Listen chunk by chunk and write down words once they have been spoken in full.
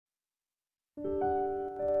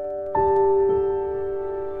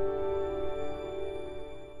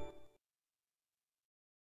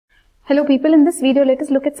Hello people, in this video let us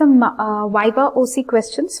look at some Viva OC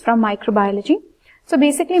questions from microbiology. So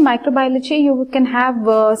basically microbiology, you can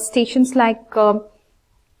have stations like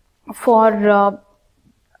for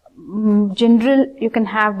general you can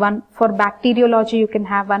have one, for bacteriology you can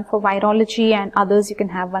have one, for virology and others you can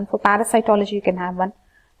have one, for parasitology you can have one,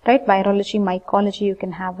 right? Virology, mycology you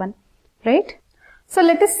can have one, right? So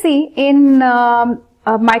let us see in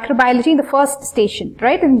microbiology in the first station,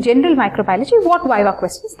 right? In general microbiology, what Viva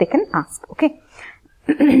questions they can ask, okay?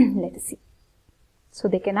 Let us see. So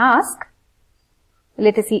they can ask,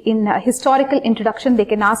 let us see, in historical introduction, they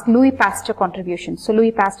can ask Louis Pasteur contribution. So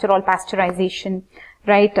Louis Pasteur, all pasteurization,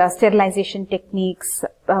 right? Sterilization techniques,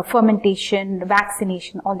 fermentation,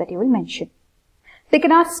 vaccination, all that you will mention. They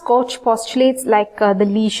can ask Koch postulates like the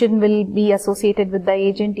lesion will be associated with the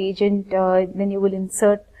agent, then you will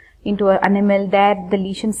insert into an animal, there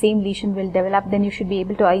the same lesion will develop, then you should be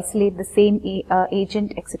able to isolate the same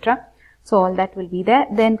agent, etc. So all that will be there.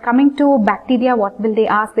 Then coming to bacteria, what will they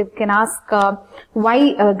ask? They can ask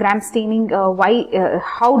why gram staining,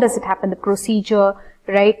 how does it happen, the procedure,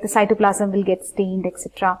 right? The cytoplasm will get stained,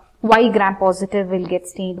 etc. Why gram positive will get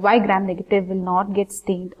stained, why gram negative will not get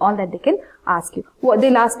stained, all that they can ask you.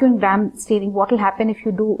 They'll ask you in gram staining, what will happen if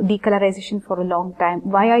you do decolorization for a long time,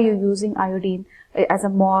 why are you using iodine as a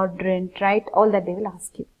mordant, right? All that they will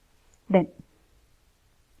ask you. Then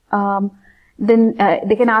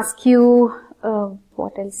they can ask you,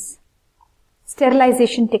 what else?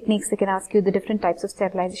 Sterilization techniques, they can ask you the different types of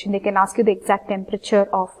sterilization. They can ask you the exact temperature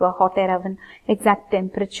of hot air oven, exact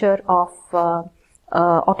temperature of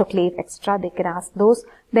autoclave, etc. They can ask those.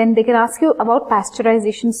 Then they can ask you about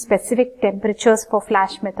pasteurization, specific temperatures for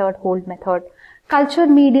flash method, hold method. Culture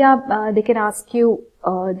media, they can ask you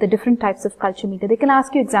the different types of culture media. They can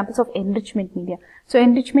ask you examples of enrichment media. So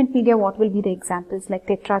enrichment media, what will be the examples? Like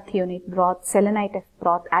tetrathionate broth, selenite F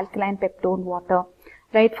broth, alkaline peptone water,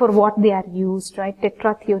 right? For what they are used, right?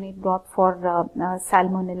 Tetrathionate broth for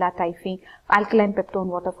Salmonella typhi, alkaline peptone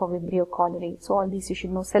water for Vibrio cholerae. So all these you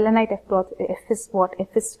should know. Selenite F broth, F is what?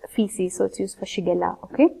 F is feces, so it's used for Shigella,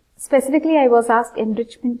 okay? Specifically, I was asked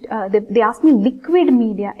enrichment, they asked me liquid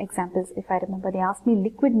media examples, if I remember. They asked me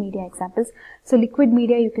liquid media examples. So liquid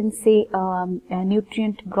media, you can say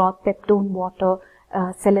nutrient broth, peptone water,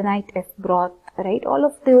 selenite F broth, right? All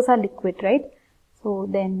of those are liquid, right? So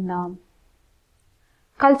then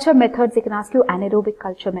culture methods, they can ask you anaerobic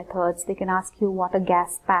culture methods. They can ask you what a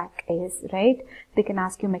gas pack is, right? They can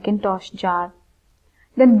ask you Macintosh jar.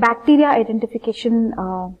 Then bacteria identification,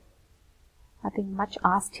 nothing much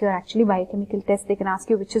asked here actually. Biochemical test, they can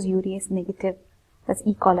ask you which is urease negative, that's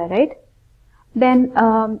E. coli, right? Then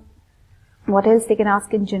what else they can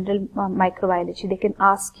ask in general microbiology? They can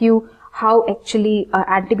ask you how actually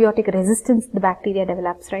antibiotic resistance the bacteria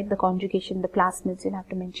develops, right? The conjugation, the plasmids, you'll have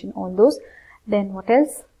to mention all those. Then what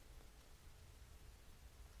else?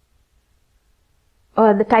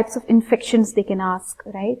 The types of infections they can ask,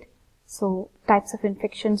 right? So types of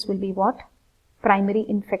infections will be what? Primary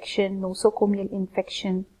infection, nosocomial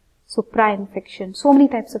infection, supra-infection, so many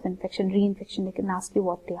types of infection, reinfection, they can ask you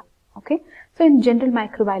what they are, okay? So in general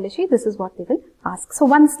microbiology, this is what they will ask. So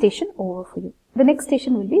one station over for you. The next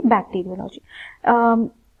station will be bacteriology.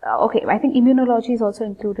 Okay, I think immunology is also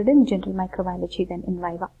included in general microbiology then in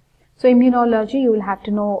Viva. So immunology, you will have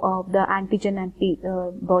to know the antigen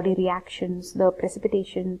antibody reactions, the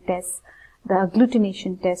precipitation tests, the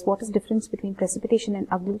agglutination test, what is the difference between precipitation and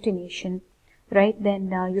agglutination, right?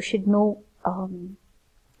 Then you should know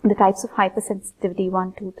the types of hypersensitivity,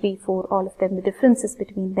 1, 2, 3, 4, all of them, the differences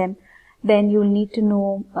between them. Then you will need to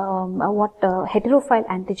know what heterophile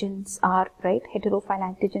antigens are, right? Heterophile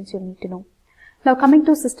antigens you need to know. Now coming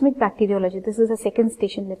to systemic bacteriology, this is a second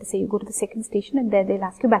station. Let us say you go to the second station and there they'll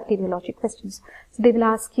ask you bacteriology questions. So they will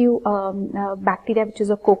ask you bacteria which is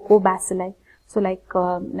a cocobacilli. So like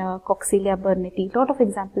Coxiella burnetii, lot of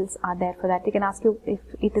examples are there for that. They can ask you if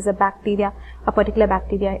it is a bacteria, a particular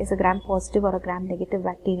bacteria is a gram positive or a gram negative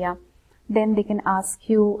bacteria. Then they can ask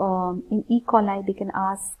you in E. coli, they can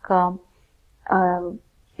ask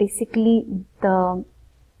basically the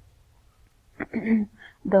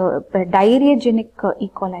diarrheagenic E.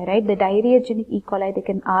 coli, right? The diarrheagenic E. coli, they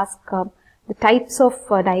can ask the types of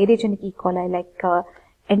diarrheagenic E. coli like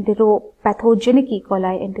enteropathogenic E.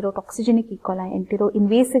 coli, enterotoxigenic E. coli,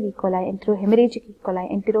 enteroinvasive E. coli, enterohemorrhagic E. coli,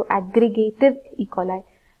 enteroaggregative E. coli,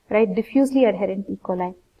 right? Diffusely adherent E.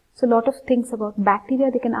 coli. So a lot of things about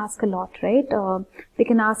bacteria they can ask a lot, right? They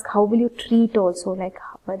can ask how will you treat also, like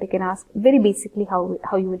they can ask very basically how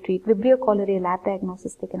you will treat. Vibrio cholerae lab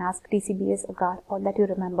diagnosis, they can ask TCBS, agar, all that you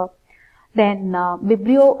remember. Then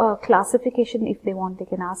Vibrio classification, if they want, they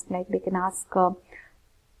can ask, like they can ask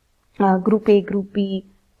group A, group B,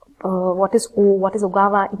 what is O, what is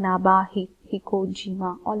Ogawa, Inaba, Hiko,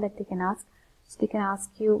 Jima, all that they can ask. So they can ask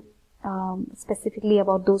you specifically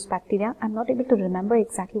about those bacteria. I'm not able to remember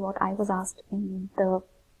exactly what I was asked in the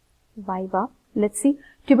Viva. Let's see.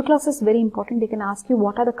 Tuberculosis is very important. They can ask you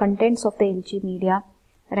what are the contents of the LG media,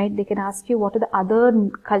 right? They can ask you what are the other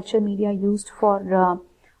culture media used for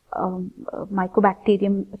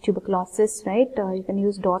Mycobacterium tuberculosis, right? You can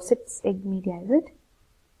use Dorset's egg media, is it?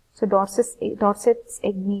 So Dorset's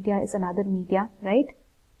egg media is another media, right?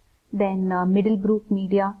 Then Middlebrook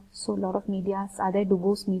media. So a lot of medias are there.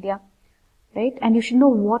 Dubose media, right? And you should know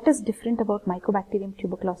what is different about Mycobacterium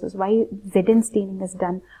tuberculosis. Why Zn staining is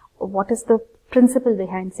done. What is the principle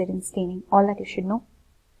behind Zn staining? All that you should know.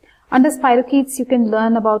 Under spirochetes, you can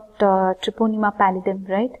learn about Treponema pallidum,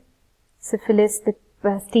 right? Syphilis, the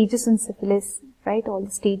stages in syphilis, right? All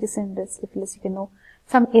the stages in the syphilis you can know.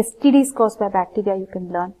 Some STDs caused by bacteria you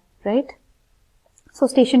can learn, right? So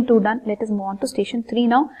station 2 done. Let us move on to station 3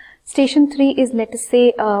 now. Station 3 is, let us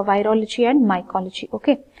say, virology and mycology.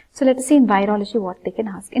 Okay. So let us see in virology what they can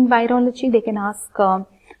ask. In virology, they can ask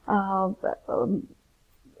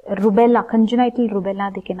rubella, congenital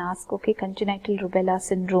rubella they can ask. Okay, congenital rubella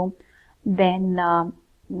syndrome. Then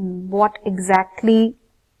what exactly,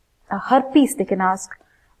 herpes they can ask.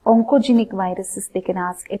 Oncogenic viruses they can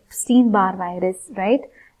ask. Epstein-Barr virus, right?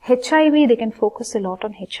 HIV, they can focus a lot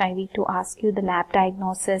on HIV to ask you the lab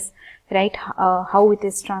diagnosis, right? How it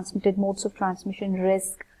is transmitted, modes of transmission,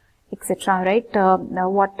 risk, etc., right? Now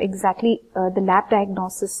what exactly the lab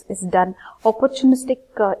diagnosis is done. Opportunistic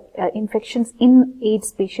infections in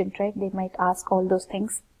AIDS patient, right? They might ask all those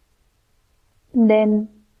things. Then,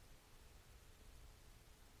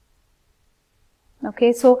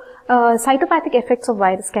 okay, so cytopathic effects of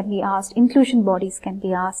virus can be asked. Inclusion bodies can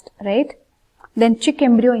be asked, right? Then chick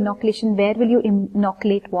embryo inoculation, where will you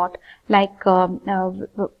inoculate what? Like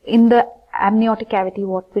in the amniotic cavity,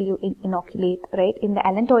 what will you inoculate, right? In the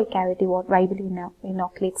allantoic cavity, why will you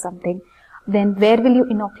inoculate something? Then where will you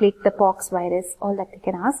inoculate the pox virus? All that they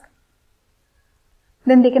can ask.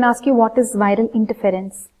 Then they can ask you what is viral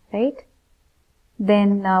interference, right?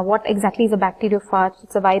 Then what exactly is a bacteriophage?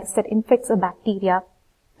 It's a virus that infects a bacteria,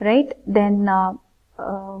 right? Then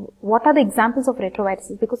what are the examples of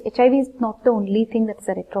retroviruses? Because HIV is not the only thing that is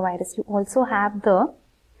a retrovirus. You also have the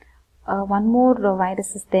one more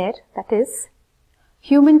virus is there, that is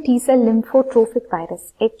human T-cell lymphotrophic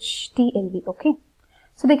virus, HTLV, okay.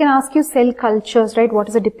 So they can ask you cell cultures, right? What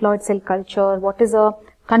is a diploid cell culture? What is a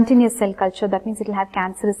continuous cell culture? That means it will have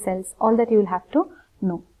cancerous cells. All that you will have to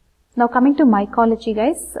know. Now coming to mycology,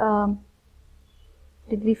 guys.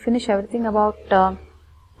 Did we finish everything about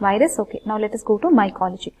virus? Okay, now let us go to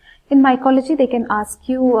mycology. In mycology, they can ask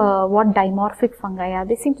you what dimorphic fungi are.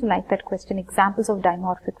 They seem to like that question. Examples of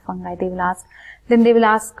dimorphic fungi they will ask. Then they will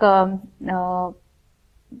ask, what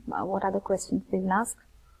other questions they will ask?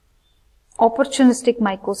 Opportunistic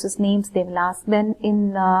mycosis names they will ask. Then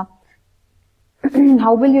in,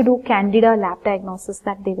 how will you do candida lab diagnosis,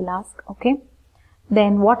 that they will ask, okay.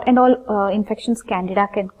 Then what and all infections candida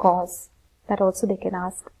can cause, that also they can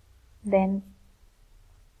ask. Then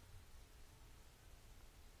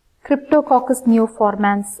Cryptococcus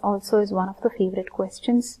neoformans also is one of the favorite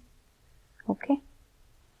questions. Okay.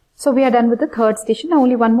 So we are done with the third station. Now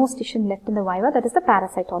only one more station left in the Viva, that is the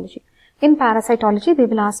parasitology. In parasitology, they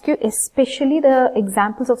will ask you especially the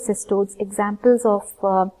examples of cystodes, examples of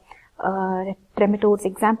trematodes,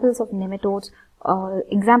 examples of nematodes,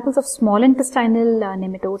 examples of small intestinal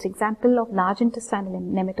nematodes, example of large intestinal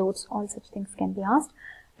nematodes, all such things can be asked,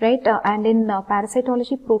 right? And in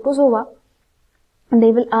parasitology, protozoa,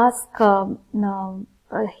 they will ask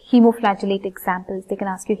hemoflagellate examples. They can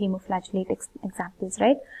ask you hemoflagellate examples,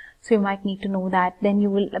 right? So you might need to know that. Then you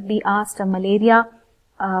will be asked malaria,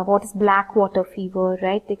 what is black water fever,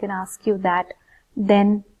 right? They can ask you that.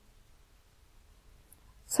 Then,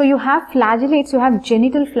 so you have flagellates, you have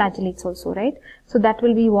genital flagellates also, right? So that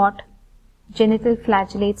will be what? Genital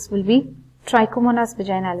flagellates will be Trichomonas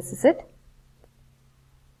vaginalis, is it?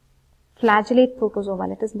 Flagellate protozoa.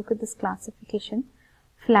 Let us look at this classification.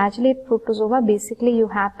 Flagellate protozoa, basically you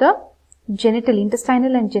have the genital,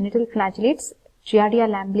 intestinal and genital flagellates, Giardia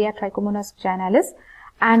lamblia, Trichomonas vaginalis,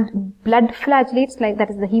 and blood flagellates, like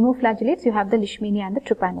that is the hemoflagellates, you have the Leishmania and the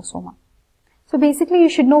Trypanosoma. So basically you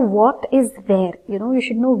should know what is there, you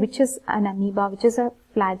should know which is an amoeba, which is a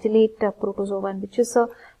flagellate protozoa, and which is a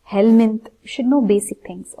helminth. You should know basic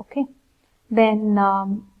things, okay. Then,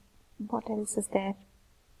 what else is there?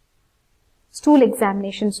 Stool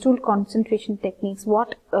examination, stool concentration techniques,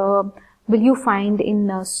 what will you find in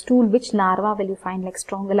stool? Which larva will you find, like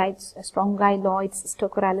strongyloids,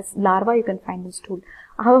 stercoralis larva you can find in stool.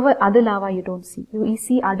 However, other larva you don't see. You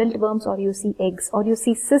see adult worms, or you see eggs, or you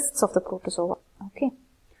see cysts of the protozoa. Okay.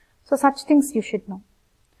 So such things you should know.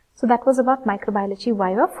 So that was about microbiology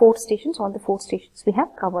Viva, 4 stations, all the 4 stations we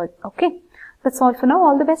have covered. Okay. That's all for now.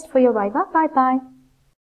 All the best for your Viva. Bye bye.